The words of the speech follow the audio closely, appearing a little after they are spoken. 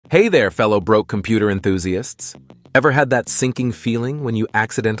Hey there, fellow broke computer enthusiasts. Ever had that sinking feeling when you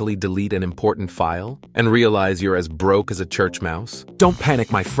accidentally delete an important file and realize you're as broke as a church mouse? Don't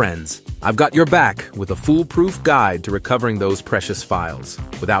panic, my friends. I've got your back with a foolproof guide to recovering those precious files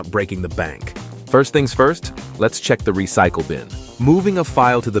without breaking the bank. First things first, let's check the recycle bin. Moving a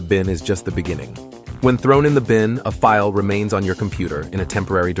file to the bin is just the beginning. When thrown in the bin, a file remains on your computer in a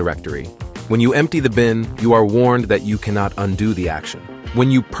temporary directory. When you empty the bin, you are warned that you cannot undo the action. When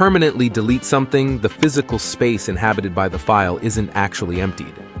you permanently delete something, the physical space inhabited by the file isn't actually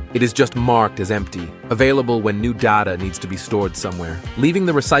emptied. It is just marked as empty, available when new data needs to be stored somewhere. Leaving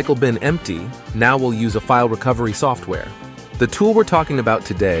the recycle bin empty, now we'll use a file recovery software. The tool we're talking about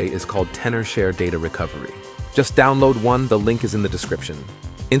today is called Tenorshare Data Recovery. Just download one, the link is in the description.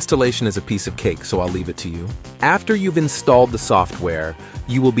 Installation is a piece of cake, so I'll leave it to you. After you've installed the software,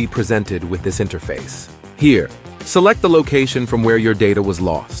 you will be presented with this interface. Here, select the location from where your data was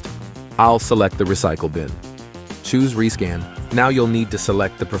lost. I'll select the recycle bin. Choose Rescan. Now you'll need to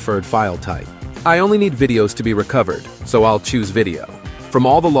select the preferred file type. I only need videos to be recovered, so I'll choose video. From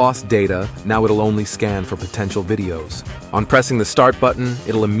all the lost data, now it'll only scan for potential videos. On pressing the Start button,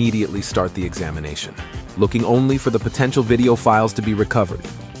 it'll immediately start the examination, looking only for the potential video files to be recovered.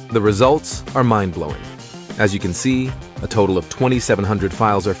 The results are mind-blowing. As you can see, a total of 2,700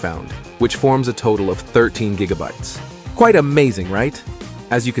 files are found, which forms a total of 13 gigabytes. Quite amazing, right?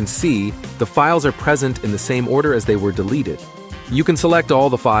 As you can see, the files are present in the same order as they were deleted. You can select all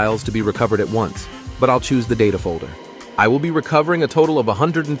the files to be recovered at once, but I'll choose the data folder. I will be recovering a total of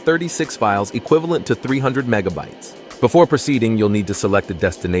 136 files equivalent to 300 megabytes. Before proceeding, you'll need to select the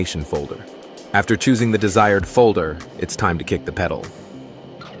destination folder. After choosing the desired folder, it's time to kick the pedal.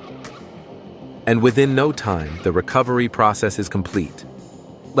 And within no time, the recovery process is complete.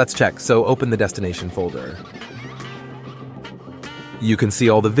 Let's check, so open the destination folder. You can see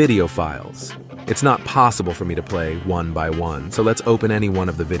all the video files. It's not possible for me to play one by one, so let's open any one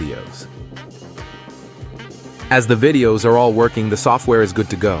of the videos. As the videos are all working, the software is good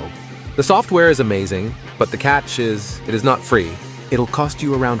to go. The software is amazing, but the catch is, it is not free. It'll cost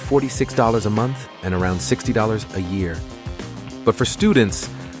you around $46 a month and around $60 a year. But for students,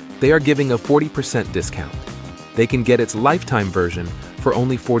 they are giving a 40% discount. They can get its lifetime version for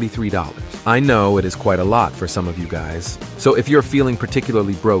only $43. I know it is quite a lot for some of you guys, so if you're feeling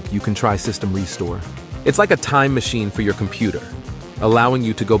particularly broke, you can try System Restore. It's like a time machine for your computer, allowing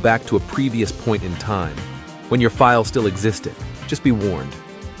you to go back to a previous point in time, when your file still existed. Just be warned,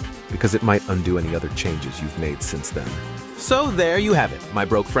 because it might undo any other changes you've made since then. So there you have it, my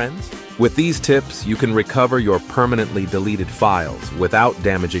broke friends. With these tips, you can recover your permanently deleted files without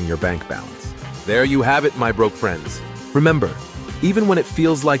damaging your bank balance. There you have it, my broke friends. Remember, even when it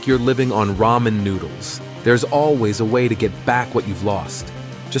feels like you're living on ramen noodles, there's always a way to get back what you've lost.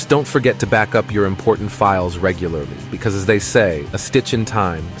 Just don't forget to back up your important files regularly, because as they say, a stitch in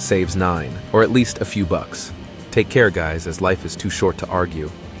time saves 9, or at least a few bucks. Take care, guys, as life is too short to argue.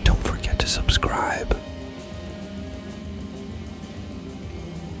 Don't forget to subscribe.